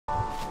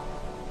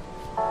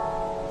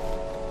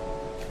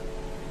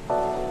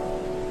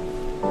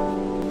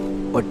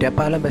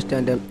Ottapalam bus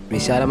stand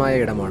വിശാലമായ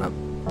ഇടമാണ്.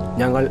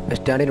 ഞങ്ങൾ ബസ്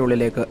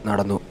സ്റ്റാൻഡിനുള്ളിലേക്ക്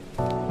നടന്നു.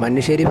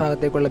 മഞ്ഞശ്ശേരി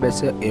ഭാഗത്തേക്കുള്ള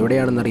ബസ്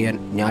എവിടെയാണെന്നറിയാൻ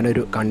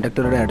ഞാനൊരു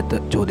കണ്ടക്ടറുടെ അടുത്ത്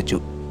ചോദിച്ചു.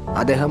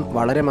 അദ്ദേഹം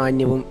വളരെ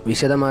മാന്യവും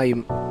വിശദമായും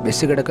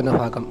ബസ് കിടക്കുന്ന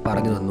ഭാഗം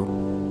പറഞ്ഞു തന്നു.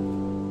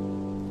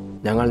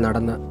 ഞങ്ങൾ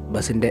നടന്ന്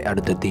ബസ്സിൻ്റെ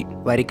അടുത്തെത്തി.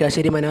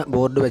 വരിക്കാശ്ശേരി മന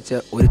ബോർഡ് വെച്ച്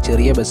ഒരു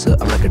ചെറിയ ബസ്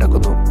അവിടെ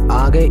കിടക്കുന്നു.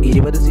 ആകെ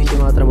 20 സീറ്റ്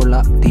മാത്രമുള്ള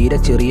തീരെ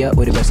ചെറിയ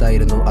ഒരു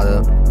ബസ്സായിരുന്നു അത്.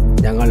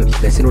 ഞങ്ങൾ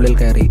ബസ്സിനുള്ളിൽ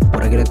കയറി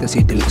പുറകിലത്തെ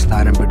സീറ്റിൽ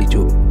സ്ഥാനം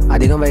പിടിച്ചു.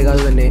 അധികം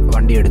വൈകാതെ തന്നെ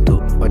വണ്ടിയെടുത്തു.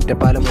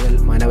 ഒറ്റപ്പാലം മുതൽ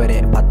മന വരെ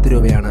 10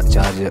 രൂപയാണ്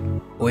ചാർജ്.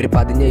 ഒരു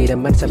പതിഞ്ഞ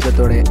ഇരമ്പൻ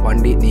ശബ്ദത്തോടെ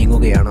വണ്ടി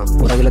നീങ്ങുകയാണ്.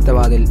 പുറകിലത്തെ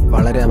വാതിൽ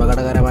വളരെ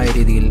അപകടകരമായ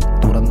രീതിയിൽ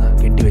തുറന്ന്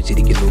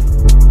കെട്ടിവെച്ചിരിക്കുന്നു.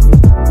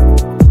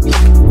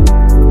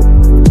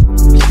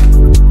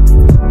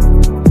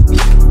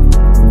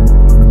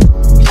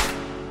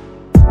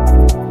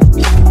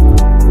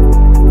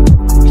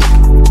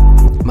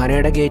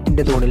 മനയുടെ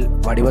ഗേറ്റിന്റെ തൂണിൽ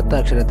വടിവത്ത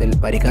അക്ഷരത്തിൽ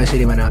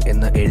വരിക്കാശ്ശേരി മന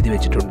എന്ന് എഴുതി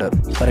വെച്ചിട്ടുണ്ട്.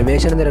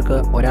 പ്രവേശന നിരക്ക്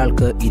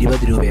ഒരാൾക്ക്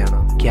 20 രൂപയാണ്.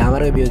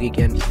 ക്യാമറ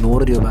ഉപയോഗിക്കാൻ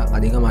 100 രൂപ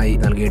അധികമായി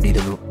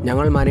നൽകേണ്ടിയിരുന്നു.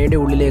 ഞങ്ങൾ മനയുടെ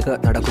ഉള്ളിലേക്ക്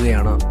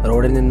നടക്കുകയാണ്.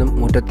 റോഡിൽ നിന്നും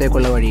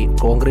മുറ്റത്തേക്കുള്ള വഴി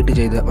കോൺക്രീറ്റ്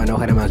ചെയ്ത്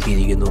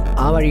മനോഹരമാക്കിയിരിക്കുന്നു.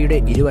 ആ വഴിയുടെ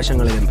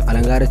ഇരുവശങ്ങളിലും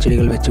അലങ്കാര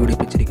ചെടികൾ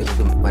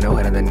വെച്ചുപിടിപ്പിച്ചിരിക്കുന്നതും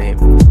മനോഹരം തന്നെ.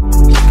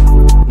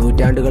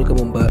 നൂറ്റാണ്ടുകൾക്ക്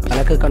മുമ്പ്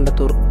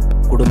കണ്ടത്തൂർ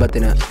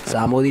കുടുംബത്തിന്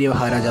സാമൂതിരി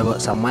മഹാരാജാവ്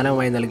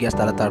സമ്മാനമായി നൽകിയ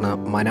സ്ഥലത്താണ്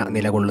മന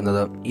നിലകൊള്ളുന്നത്.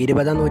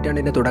 20-ാം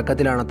നൂറ്റാണ്ടിന്റെ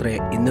തുടക്കത്തിലാണത്രേ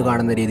ഇന്ന്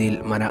കാണുന്ന രീതിയിൽ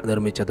മന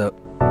നിർമ്മിച്ചത്.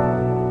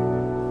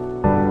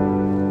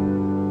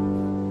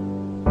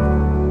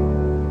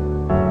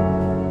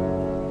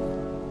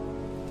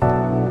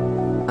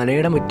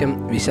 മനയുടെ മുറ്റം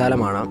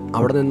വിശാലമാണ്.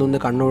 അവിടെ നിന്നൊന്ന്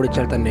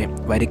കണ്ണോടിച്ചാൽ തന്നെ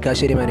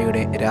വരിക്കാശ്ശേരി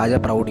മനയുടെ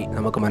രാജപ്രൗഢി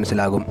നമുക്ക്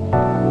മനസ്സിലാകും.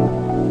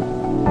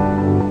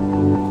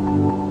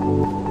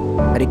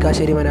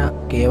 വരിക്കാശ്ശേരി മന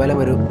കേവലം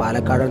ഒരു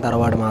പാലക്കാടൻ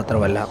തറവാട്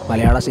മാത്രമല്ല,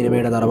 മലയാള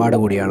സിനിമയുടെ തറവാട്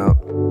കൂടിയാണ്.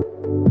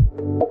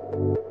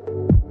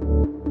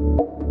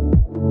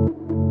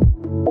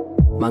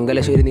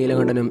 മംഗലശ്ശേരി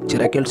നീലകണ്ഠനും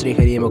ചിറക്കൽ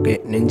ശ്രീഹരിയുമൊക്കെ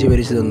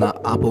നെഞ്ചുവരിച്ചു നിന്ന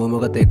ആ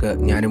പൂമുഖത്തേക്ക്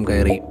ഞാനും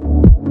കയറി.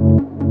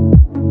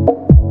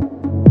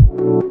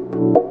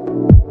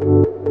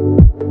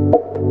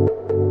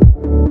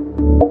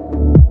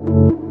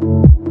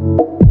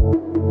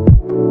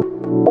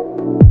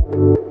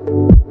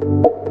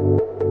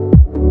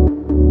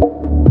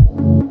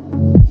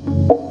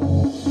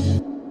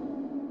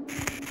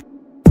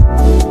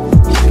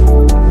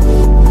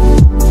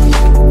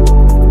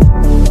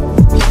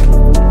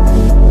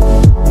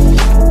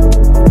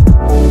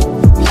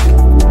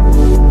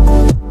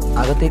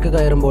 അകത്തേക്ക്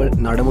കയറുമ്പോൾ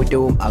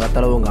നടുമുറ്റവും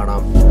അകത്തളവും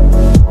കാണാം.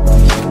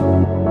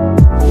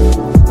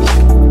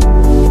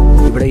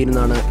 ഇവിടെ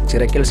ഇരുന്നാണ്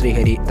ചിറക്കൽ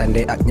ശ്രീഹരി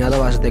തൻ്റെ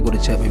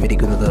അജ്ഞാതവാസത്തെക്കുറിച്ച്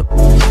വിവരിക്കുന്നത്.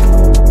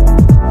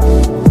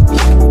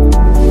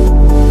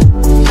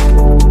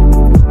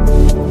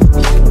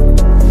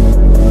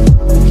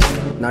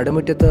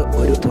 നടുമുറ്റത്ത്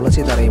ഒരു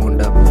തുളസി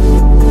തറയുമുണ്ട്.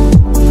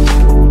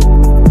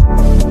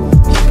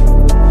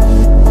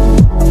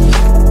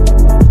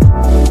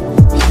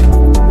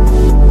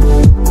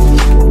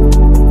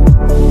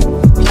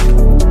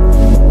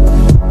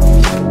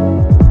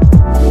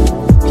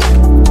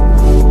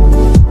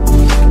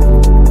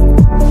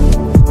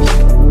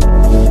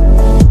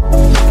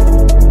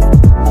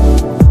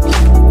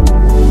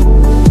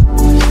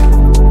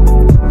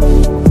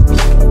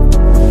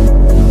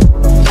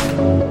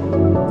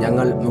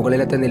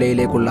 മുകളിലത്തെ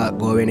നിലയിലേക്കുള്ള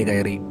ഗോവേണി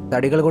കയറി.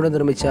 തടികൾ കൊണ്ട്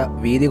നിർമ്മിച്ച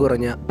വീതി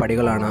കുറഞ്ഞ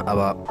പടികളാണ് അവ.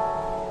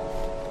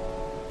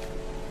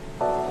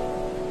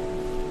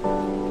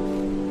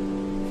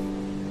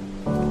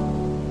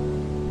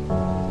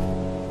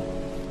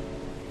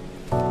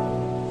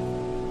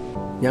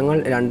 ഞങ്ങൾ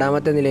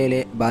 2ാമത്തെ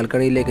നിലയിലെ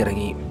ബാൽക്കണിയിലേക്ക്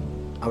ഇറങ്ങി.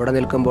 അവിടെ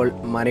നിൽക്കുമ്പോൾ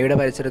മനയുടെ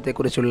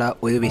പരിസരത്തെക്കുറിച്ചുള്ള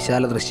ഒരു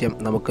വിശാല ദൃശ്യം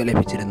നമുക്ക്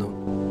ലഭിച്ചിരുന്നു.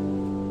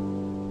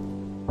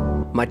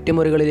 മറ്റു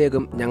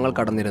മുറികളിലേക്കും ഞങ്ങൾ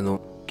കടന്നിരുന്നു.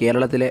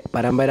 കേരളത്തിലെ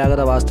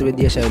പരമ്പരാഗത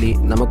വാസ്തുവിദ്യാ ശൈലി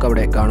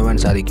നമുക്കവിടെ കാണുവാൻ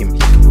സാധിക്കും.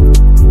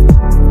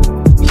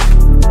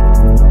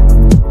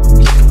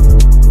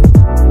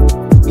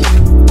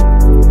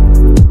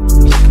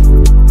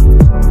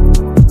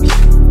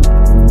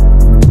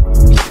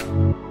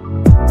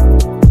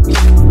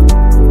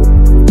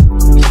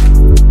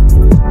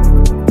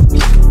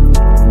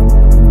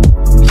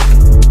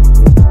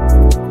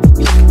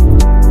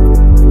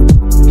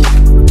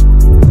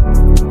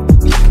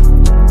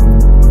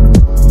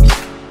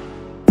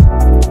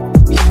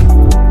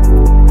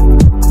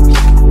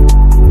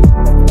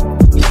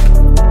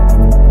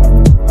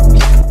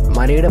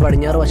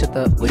 പടിഞ്ഞാറ്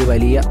വശത്ത് ഒരു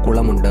വലിയ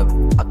കുളമുണ്ട്.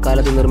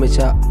 അക്കാലത്ത് നിർമ്മിച്ച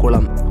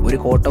കുളം ഒരു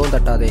കോട്ടവും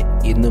തട്ടാതെ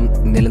ഇന്നും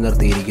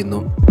നിലനിർത്തിയിരിക്കുന്നു.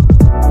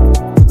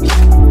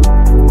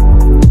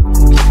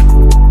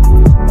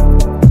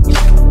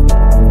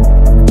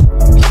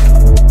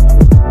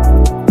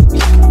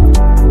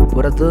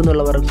 പുറത്തു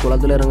നിന്നുള്ളവർ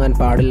കുളത്തിലിറങ്ങാൻ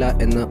പാടില്ല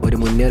എന്ന് ഒരു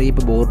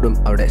മുന്നറിയിപ്പ് ബോർഡും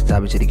അവിടെ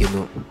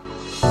സ്ഥാപിച്ചിരിക്കുന്നു.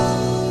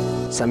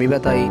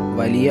 സമീപത്തായി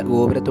വലിയ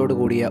ഗോപുരത്തോടു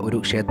കൂടിയ ഒരു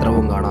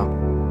ക്ഷേത്രവും കാണാം.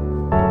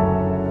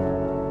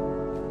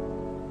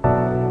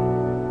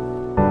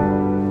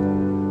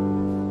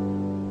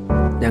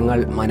 ഞങ്ങൾ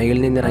മനയിൽ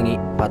നിന്നിറങ്ങി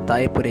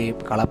പത്തായപ്പുരയും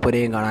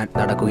കളപ്പുരയും കാണാൻ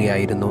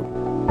നടക്കുകയായിരുന്നു.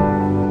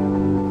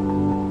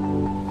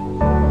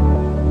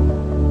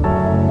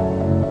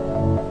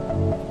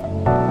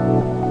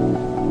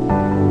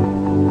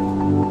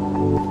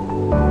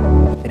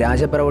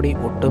 ആകാശപ്രൗഢി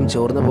ഒട്ടും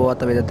ചോർന്നു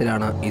പോകാത്ത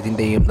വിധത്തിലാണ്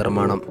ഇതിൻ്റെയും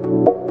നിർമ്മാണം.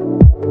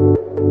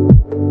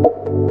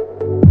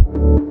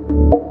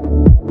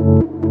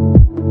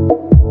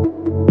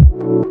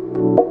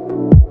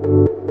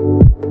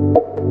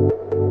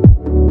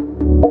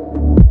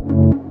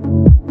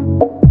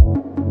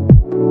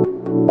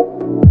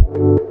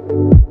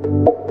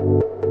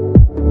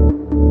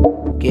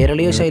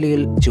 കേരളീയ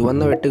ശൈലിയിൽ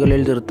ചുവന്ന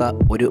വെട്ടുകളിൽ തീർത്ത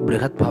ഒരു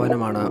ബൃഹത്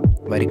ഭവനമാണ്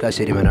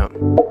വരിക്കാശ്ശേരി മന.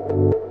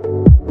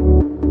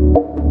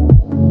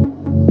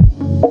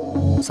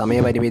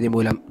 സമയപരിമിതി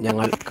മൂലം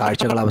ഞങ്ങൾ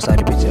കാഴ്ചകൾ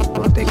അവസാനിപ്പിച്ച്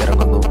പുറത്തേക്ക്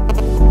ഇറങ്ങുന്നു.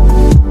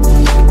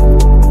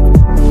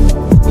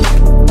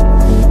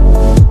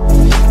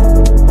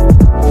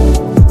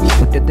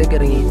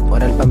 മുറ്റത്തേക്കിറങ്ങി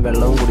ഒരൽപ്പം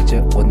വെള്ളവും കുടിച്ച്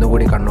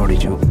ഒന്നുകൂടി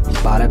കണ്ണോടിച്ചു.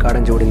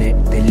 പാലക്കാടൻ ചൂടിനെ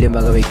തെല്ലും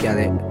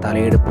വകവയ്ക്കാതെ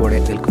തലയെടുപ്പോടെ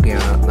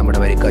നിൽക്കുകയാണ്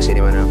നമ്മുടെ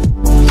വരിക്കാശ്ശേരി മന.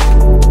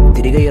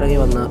 തിരികെ ഇറങ്ങി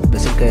വന്ന്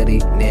ബസ്സിൽ കയറി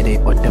നേരെ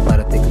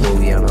ഒറ്റപ്പാലത്തേക്ക്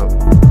പോവുകയാണ്.